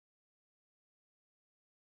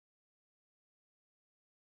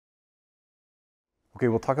Okay,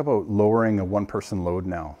 we'll talk about lowering a one-person load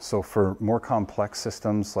now. So for more complex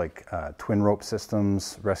systems like twin rope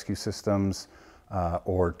systems, rescue systems,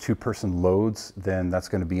 or two-person loads, then that's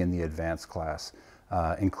going to be in the advanced class,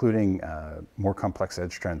 including more complex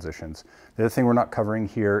edge transitions. The other thing we're not covering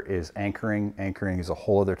here is anchoring. Anchoring is a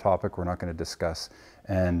whole other topic we're not going to discuss.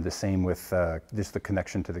 And the same with just the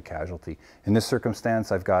connection to the casualty. In this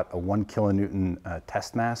circumstance, I've got a 1 kilonewton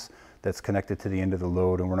test mass that's connected to the end of the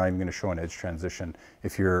load, and we're not even going to show an edge transition.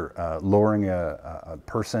 If you're lowering a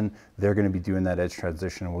person, they're going to be doing that edge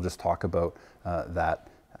transition, and we'll just talk about that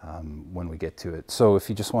when we get to it. So if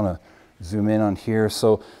you just want to zoom in on here,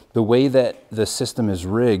 so the way that the system is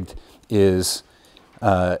rigged is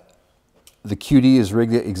the QD is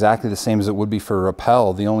rigged exactly the same as it would be for a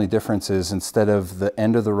rappel. The only difference is instead of the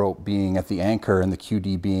end of the rope being at the anchor and the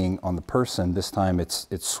QD being on the person, this time it's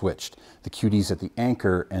switched. The QD's at the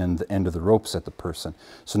anchor and the end of the rope's at the person.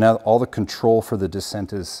 So now all the control for the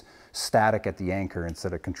descent is static at the anchor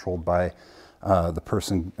instead of controlled by the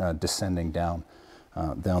person descending down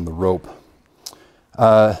the rope.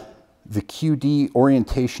 The QD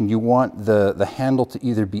orientation, you want the handle to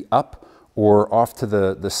either be up or off to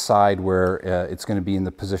the side where it's going to be in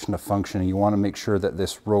the position of function. And you want to make sure that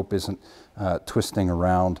this rope isn't twisting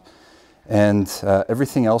around. And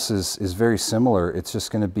everything else is very similar. It's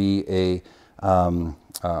just going to be a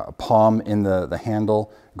palm in the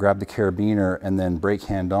handle, grab the carabiner, and then brake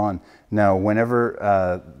hand on. Now,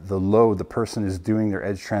 whenever the person is doing their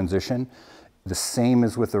edge transition, the same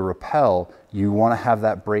as with the rappel, you want to have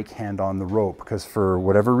that brake hand on the rope, because for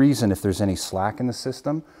whatever reason, if there's any slack in the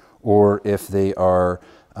system, or if they are,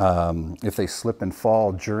 if they slip and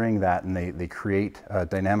fall during that and they create a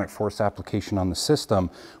dynamic force application on the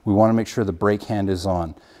system, we want to make sure the brake hand is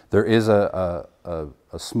on. There is a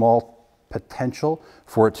small potential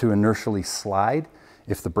for it to inertially slide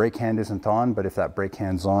if the brake hand isn't on, but if that brake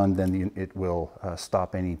hand's on, then it will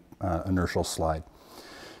stop any inertial slide.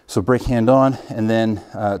 So brake hand on, and then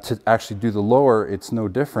to actually do the lower, it's no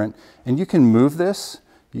different. And you can move this.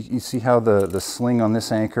 You see how the sling on this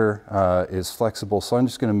anchor is flexible, so I'm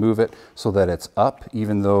just going to move it so that it's up,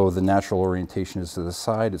 even though the natural orientation is to the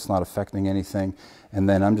side. It's not affecting anything. And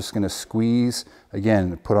then I'm just going to squeeze,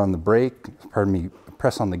 again, put on the brake, pardon me,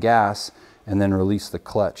 press on the gas, and then release the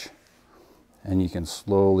clutch. And you can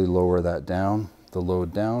slowly lower that down, the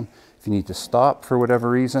load down. If you need to stop for whatever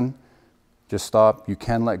reason, just stop. You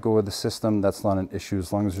can let go of the system. That's not an issue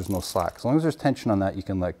as long as there's no slack. As long as there's tension on that, you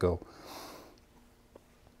can let go.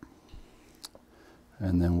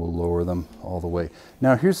 And then we'll lower them all the way.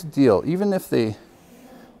 Now here's the deal, even if they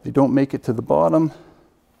don't make it to the bottom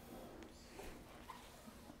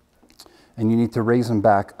and you need to raise them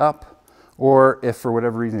back up, or if for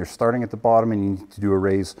whatever reason you're starting at the bottom and you need to do a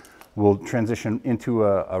raise, we'll transition into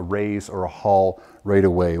a raise or a haul right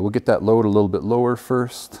away. We'll get that load a little bit lower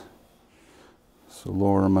first. So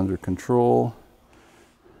lower them under control.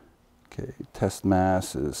 Okay, test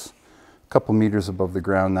mass is couple meters above the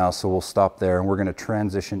ground now, so we'll stop there and we're going to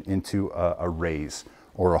transition into a raise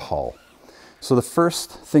or a haul. So the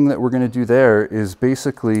first thing that we're going to do there is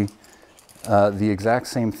basically the exact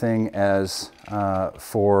same thing as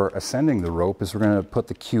for ascending the rope, is we're going to put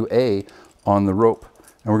the QA on the rope,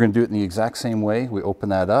 and we're going to do it in the exact same way. We open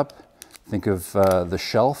that up. Think of the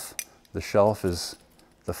shelf. The shelf is,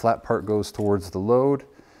 the flat part goes towards the load.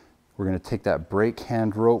 We're going to take that brake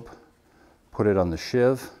hand rope, put it on the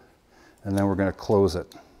sheave, and then we're going to close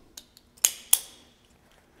it.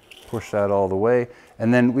 Push that all the way,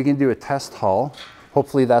 and then we can do a test haul.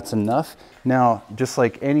 Hopefully that's enough. Now, just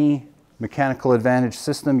like any mechanical advantage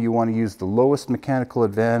system, you want to use the lowest mechanical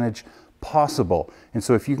advantage possible. And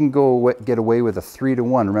so if you can get away with a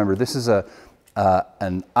 3-to-1, remember this is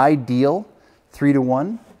an ideal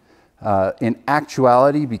 3-to-1. In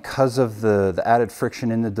actuality, because of the added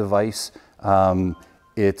friction in the device,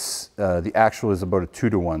 the actual is about a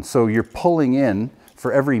 2-to-1. So you're pulling in,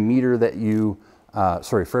 for every meter that you,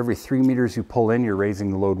 for every 3 meters you pull in, you're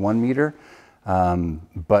raising the load 1 meter,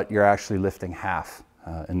 but you're actually lifting half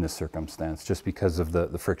in this circumstance, just because of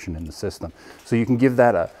the friction in the system. So you can give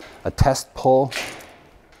that a test pull.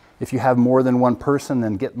 If you have more than one person,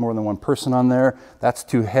 then get more than one person on there. That's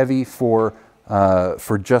too heavy for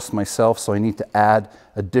just myself, so I need to add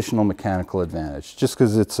additional mechanical advantage. Just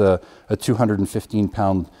because it's a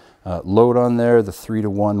 215-pound load on there, the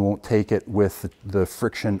 3-to-1 won't take it with the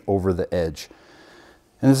friction over the edge.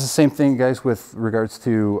 And this is the same thing, guys, with regards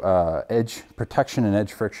to edge protection and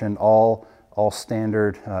edge friction. All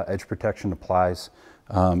standard edge protection applies.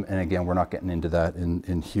 And again, we're not getting into that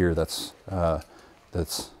in here. That's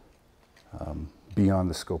beyond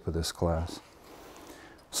the scope of this class.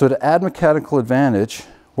 So to add mechanical advantage,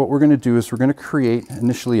 what we're going to do is we're going to create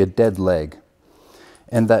initially a dead leg.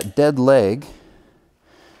 And that dead leg,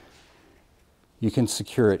 you can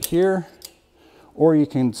secure it here, or you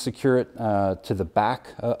can secure it to the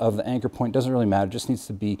back of the anchor point. Doesn't really matter, it just needs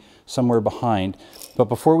to be somewhere behind. But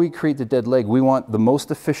before we create the dead leg, we want the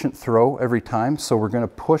most efficient throw every time. So we're going to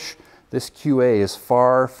push this QA as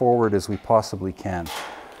far forward as we possibly can.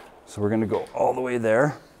 So we're going to go all the way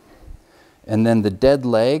there. And then the dead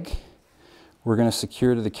leg, we're going to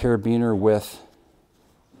secure to the carabiner with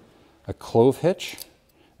a clove hitch.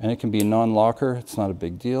 And it can be a non-locker, it's not a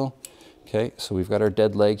big deal. Okay, so we've got our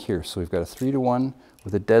dead leg here. So we've got a 3-to-1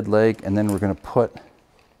 with a dead leg, and then we're going to put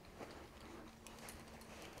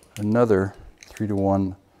another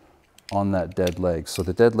 3-to-1 on that dead leg. So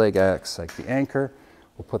the dead leg acts like the anchor.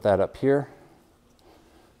 We'll put that up here.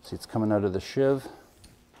 See, it's coming out of the sheave.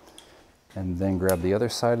 And then grab the other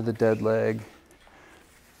side of the dead leg.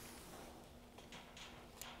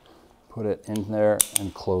 Put it in there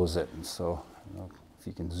and close it. And so, if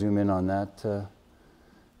you can zoom in on that,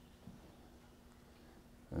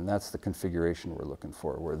 and that's the configuration we're looking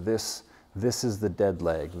for, where this is the dead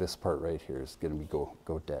leg. This part right here is going to be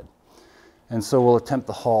go dead. And so we'll attempt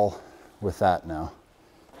the haul with that now.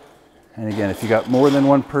 And again, if you got more than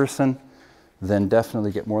one person, then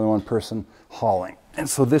definitely get more than one person hauling. And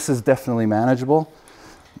so this is definitely manageable.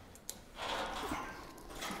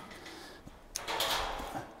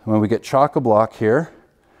 When we get chock-a-block here,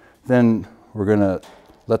 then we're going to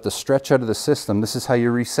let the stretch out of the system. This is how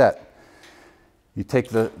you reset. You take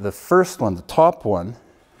the first one, the top one,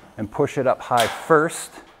 and push it up high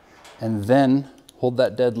first, and then hold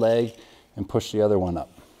that dead leg and push the other one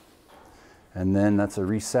up. And then that's a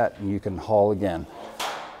reset, and you can haul again.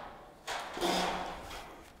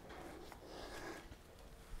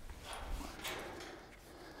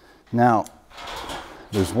 Now,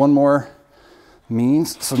 there's one more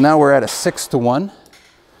means. So now we're at a 6-to-1.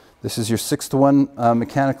 This is your 6-to-1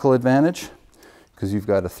 mechanical advantage, because you've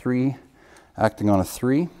got a 3 acting on a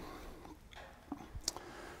 3.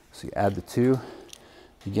 So you add the 2.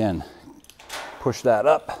 Again, push that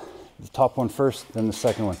up, the top one first, then the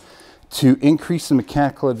second one. To increase the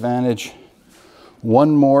mechanical advantage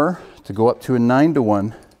one more, to go up to a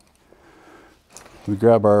 9-to-1, we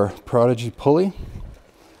grab our Prodigy pulley.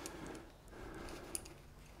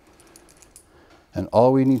 And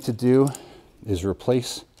all we need to do is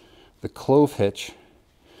replace the clove hitch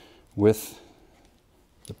with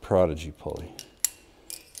the Prodigy pulley.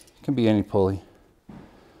 It can be any pulley.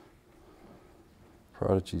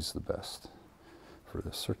 Prodigy's the best for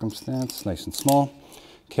this circumstance, nice and small.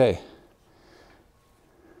 Okay.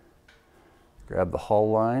 Grab the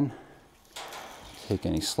haul line, take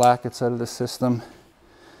any slack that's out of the system,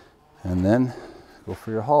 and then go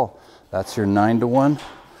for your haul. That's your 9-to-1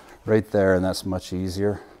 right there, and that's much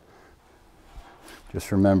easier.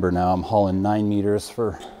 Just remember now, I'm hauling 9 meters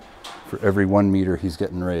for every 1 meter he's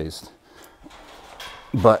getting raised.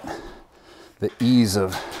 But the ease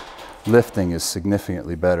of lifting is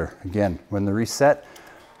significantly better. Again, when the reset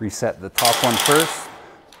the top one first,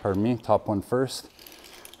 pardon me, top one first,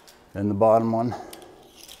 then the bottom one.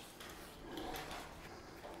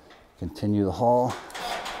 Continue the haul.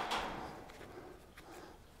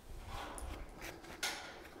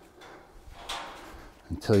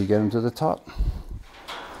 Until you get him to the top.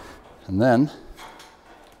 And then,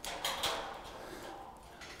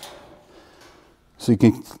 so you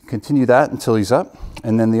can continue that until he's up.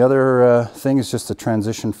 And then the other thing is just to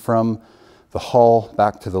transition from the haul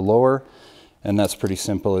back to the lower. And that's pretty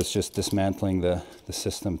simple. It's just dismantling the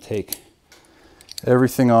system. Take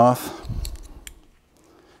everything off,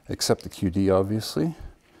 except the QD, obviously.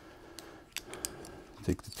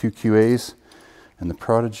 Take the 2 QAs and the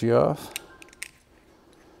Prodigy off.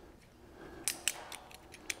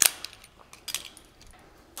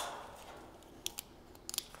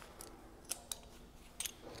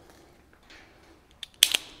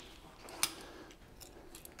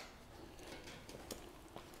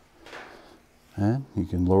 And you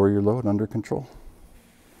can lower your load under control.